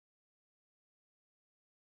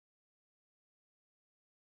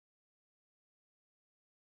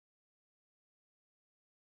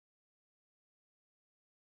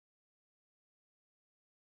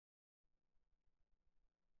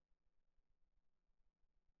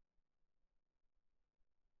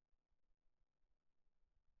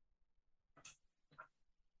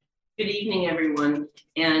Good evening, everyone,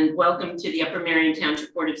 and welcome to the Upper Merion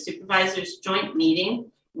Township Board of Supervisors joint meeting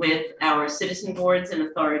with our citizen boards and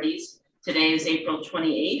authorities. Today is April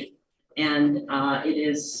 28th, and it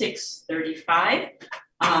is 6:35.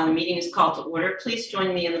 The meeting is called to order. Please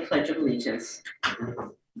join me in the Pledge of Allegiance.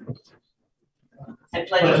 I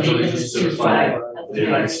pledge allegiance to the flag of the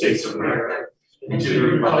United States of America and to the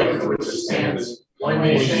republic for which it stands, one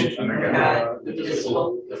nation under God,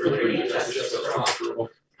 indivisible, with liberty and justice for all.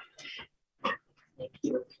 Thank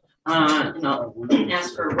you. And I'll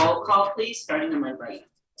ask for a roll call, please, starting on my right.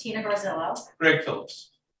 Tina Barzillo. Greg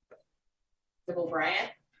Phillips. Sybil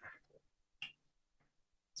Bryant.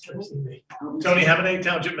 Tony Hamanay,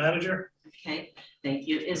 Township Manager. Okay, thank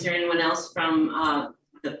you. Is there anyone else from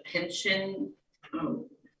the pension?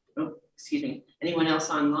 Excuse me. Anyone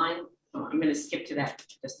else online? Oh, I'm going to skip to that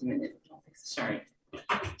just a minute. Sorry.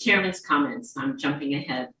 Chairman's comments. I'm jumping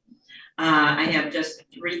ahead. I have just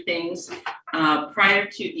three things. Prior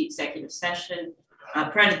to the executive session,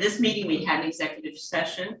 prior to this meeting, we had an executive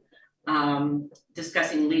session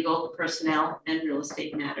discussing legal, personnel, and real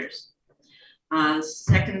estate matters.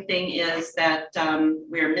 Second thing is that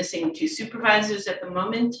we're missing two supervisors at the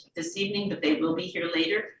moment this evening, but they will be here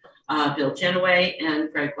later. Bill Genoway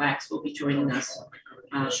and Greg Wax will be joining us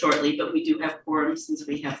shortly, but we do have quorum since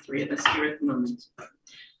we have three of us here at the moment.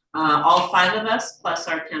 All five of us, plus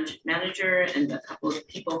our township manager and a couple of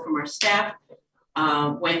people from our staff,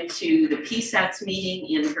 went to the PSATS meeting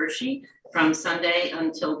in Hershey from Sunday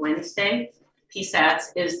until Wednesday.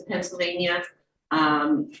 PSATS is the Pennsylvania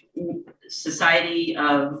Society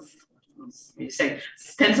of,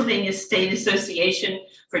 Pennsylvania State Association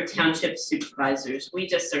for Township Supervisors. We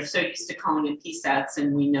just are so used to calling it PSATS,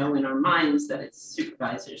 and we know in our minds that it's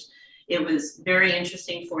supervisors. It was very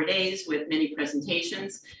interesting 4 days with many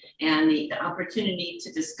presentations and the opportunity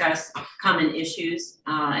to discuss common issues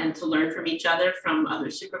and to learn from each other, from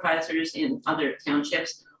other supervisors in other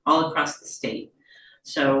townships all across the state.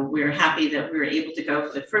 So we're happy that we were able to go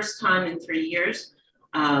for the first time in 3 years.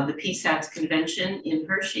 The PSATS convention in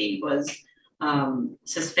Hershey was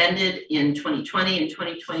suspended in 2020 and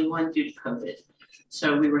 2021 due to COVID.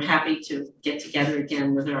 So we were happy to get together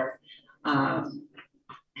again with our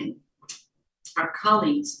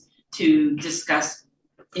colleagues to discuss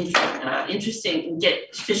interesting,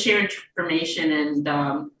 to share information and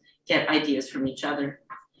get ideas from each other.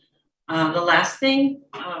 The last thing,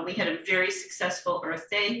 we had a very successful Earth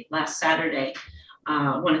Day last Saturday.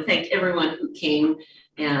 I want to thank everyone who came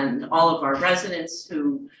and all of our residents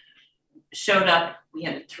who showed up. We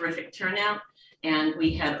had a terrific turnout and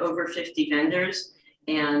we had over 50 vendors,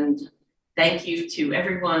 and thank you to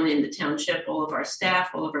everyone in the township, all of our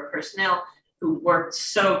staff, all of our personnel who worked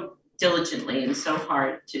so diligently and so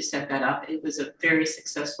hard to set that up. It was a very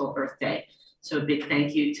successful Earth Day. So a big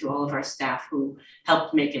thank you to all of our staff who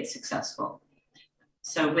helped make it successful.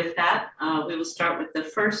 So with that, we will start with the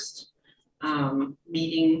first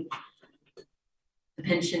meeting, the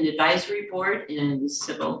Pension Advisory Board, and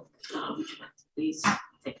Sybil, would you like to please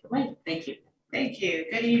take it away? Thank you. Thank you.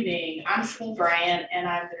 Good evening. I'm Sybil Bryant, and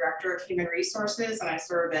I'm the Director of Human Resources, and I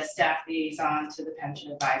serve as staff liaison to the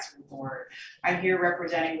Pension Advisory Board. I'm here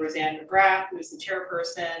representing Roseanne McGrath, who is the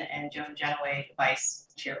chairperson, and Joan Genoway, the vice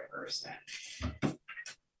chairperson. I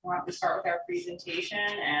want to start with our presentation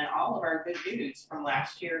and all of our good news from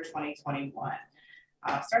last year, 2021.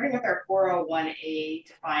 Starting with our 401A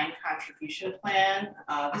defined contribution plan.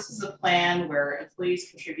 This is a plan where employees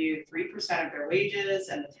contribute 3% of their wages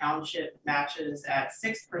and the township matches at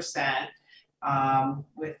 6%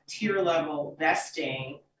 with tier level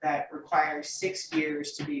vesting that requires 6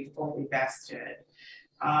 years to be fully vested.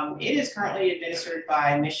 It is currently administered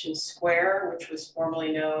by Mission Square, which was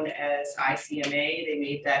formerly known as ICMA. They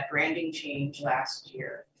made that branding change last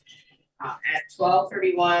year. At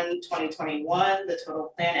 12/31/2021, the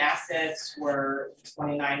total plan assets were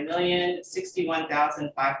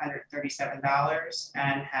 $29,061,537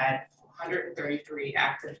 and had 133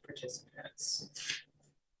 active participants.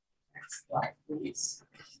 Next slide, please.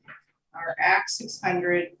 Our Act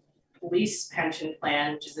 600 Police Pension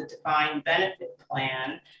Plan, which is a defined benefit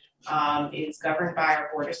plan, is governed by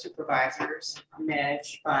our Board of Supervisors,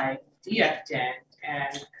 managed by DF Dent,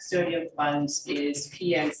 and custodian funds is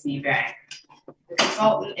PNC Bank. The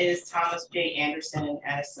consultant is Thomas J. Anderson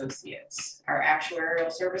and Associates. Our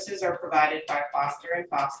actuarial services are provided by Foster &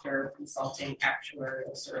 Foster Consulting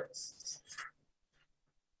Actuarial Services.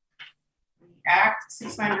 The Act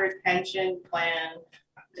 600 Pension Plan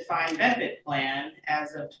Defined Benefit Plan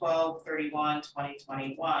as of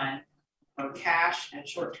 12/31/2021, our cash and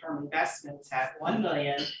short-term investments had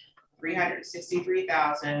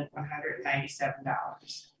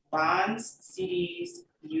 $1,363,197. bonds, CDs,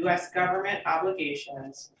 US government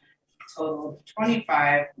obligations totaled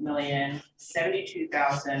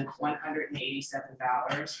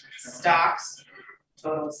 $25,072,187. Stocks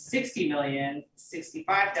totaled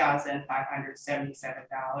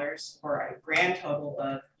 $60,065,577, for a grand total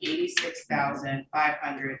of $86,961.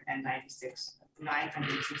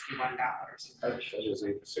 That is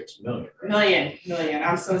 86 million. Million,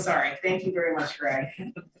 I'm so sorry. Thank you very much, Greg.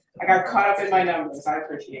 I got caught up in my numbers, I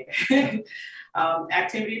appreciate it.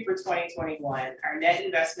 Activity for 2021, our net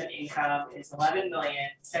investment income is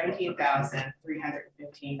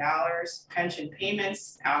 $11,017,315. Pension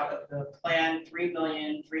payments out of the plan,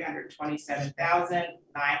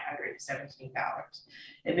 $3,327,917.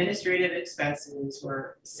 Administrative expenses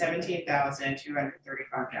were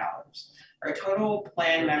 $17,235. Our total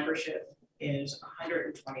plan membership is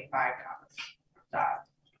 $125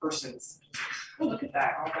 persons. Oh, look at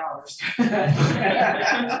that, all dollars.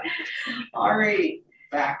 All right,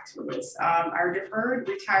 back to this. Our deferred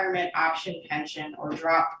retirement option pension or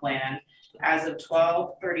DROP plan as of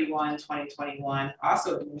 12/31/2021,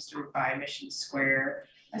 also administered by Mission Square,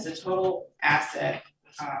 has a total asset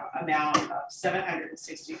amount of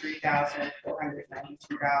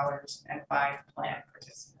 $763,492 and 5 plan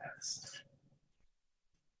participants.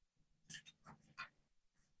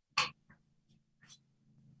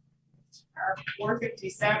 Our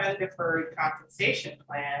 457 deferred compensation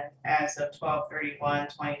plan as of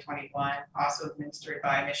 12/31/2021, also administered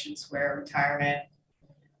by Mission Square Retirement.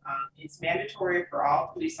 It's mandatory for all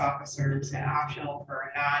police officers and optional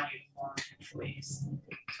for non-uniformed employees.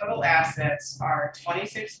 Total assets are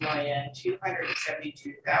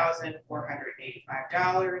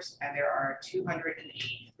 $26,272,485, and there are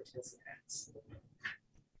 280 participants.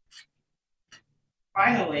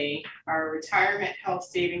 Finally, our retirement health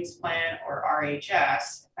savings plan, or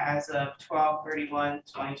RHS, as of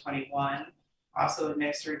 12/31/2021, also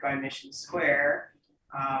administered by Mission Square,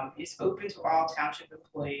 is open to all township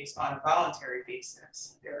employees on a voluntary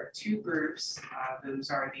basis. There are 2 groups, those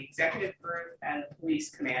are the executive group and the police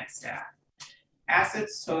command staff.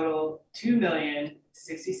 Assets total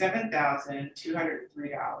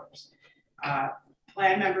 $2,067,203.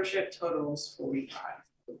 Plan membership totals 45.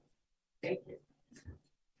 Thank you.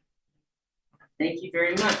 Thank you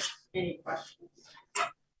very much. Any questions?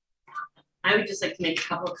 I would just like to make a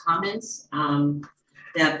couple of comments,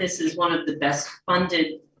 that this is one of the best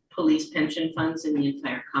funded police pension funds in the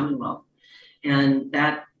entire Commonwealth. And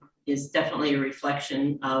that is definitely a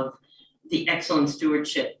reflection of the excellent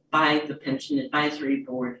stewardship by the Pension Advisory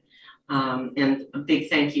Board. And a big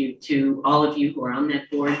thank you to all of you who are on that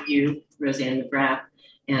board, you, Roseanne McGrath,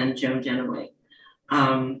 and Joan Genoway.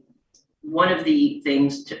 One of the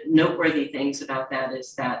noteworthy things about that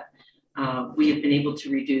is that we have been able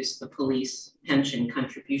to reduce the police pension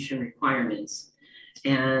contribution requirements.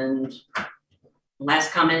 And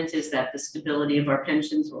last comment is that the stability of our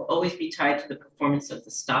pensions will always be tied to the performance of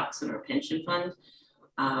the stocks in our pension fund.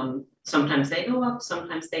 Sometimes they go up,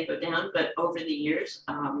 sometimes they go down, but over the years,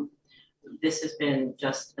 this has been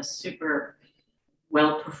just a super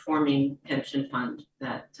well-performing pension fund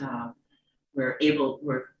that we're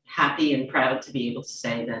happy and proud to be able to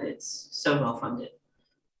say that it's so well funded.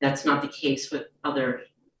 That's not the case with other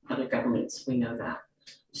governments, we know that.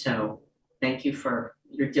 So thank you for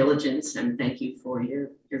your diligence and thank you for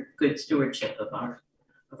your good stewardship of our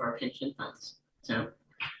pension funds. So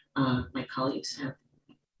my colleagues have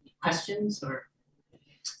questions or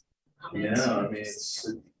comments? Yeah, I mean,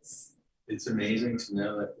 it's amazing to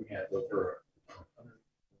know that we have over $100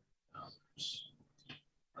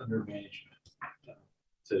 under management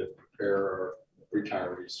to prepare our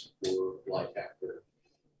retirees for life after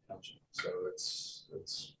pension. So it's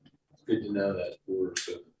good to know that we're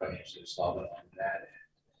so financially solvent on that end.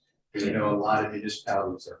 Because I know a lot of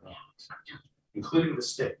municipalities are not, including the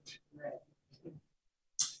state. Right.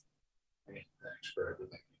 Thanks for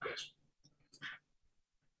everything you guys.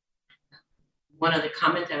 One other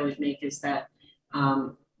comment I would make is that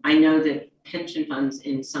I know that pension funds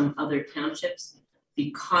in some other townships,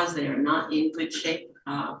 because they are not in good shape,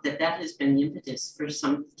 that has been the impetus for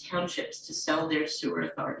some townships to sell their sewer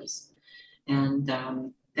authorities. And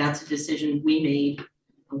that's a decision we made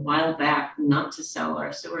a while back, not to sell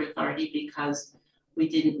our sewer authority because we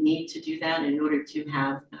didn't need to do that in order to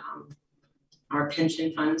have our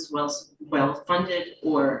pension funds well funded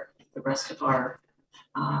or the rest of our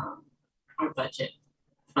budget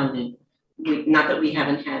funded. Not that we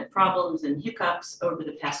haven't had problems and hiccups over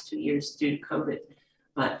the past 2 years due to COVID,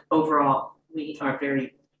 but overall, we are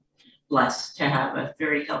very blessed to have a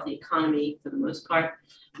very healthy economy for the most part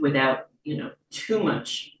without, too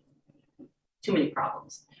many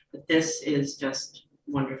problems. But this is just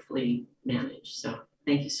wonderfully managed, so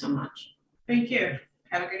thank you so much. Thank you.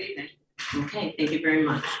 Have a good evening. Okay, thank you very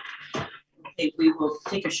much. Okay, we will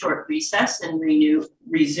take a short recess and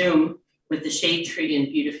resume with the Shade Tree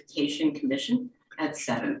and Beautification Commission at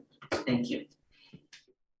 7. Thank you.